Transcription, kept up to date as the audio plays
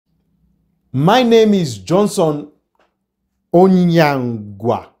My name is Johnson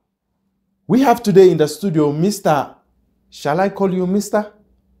Onyangwa. We have today in the studio Mr. Shall I call you Mr.?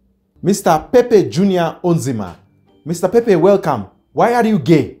 Mr. Pepe Jr. Onzima. Mr. Pepe, welcome. Why are you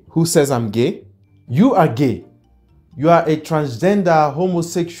gay? Who says I'm gay? You are gay. You are a transgender,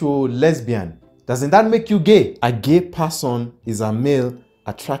 homosexual, lesbian. Doesn't that make you gay? A gay person is a male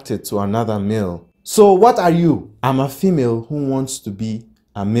attracted to another male. So what are you? I'm a female who wants to be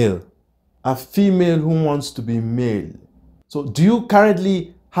a male. A female who wants to be male. So do you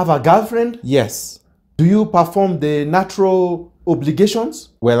currently have a girlfriend? Yes. Do you perform the natural obligations?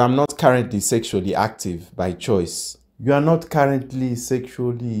 Well, I'm not currently sexually active by choice. You are not currently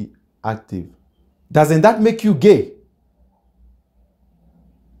sexually active. Doesn't that make you gay?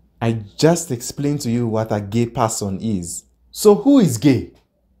 I just explained to you what a gay person is. So who is gay?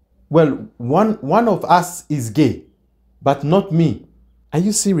 Well, one of us is gay, but not me. Are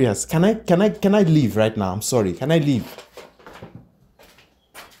you serious? Can I leave right now? I'm sorry. Can I leave?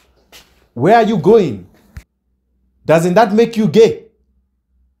 Where are you going? Doesn't that make you gay?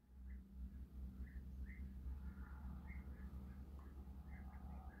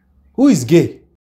 Who is gay?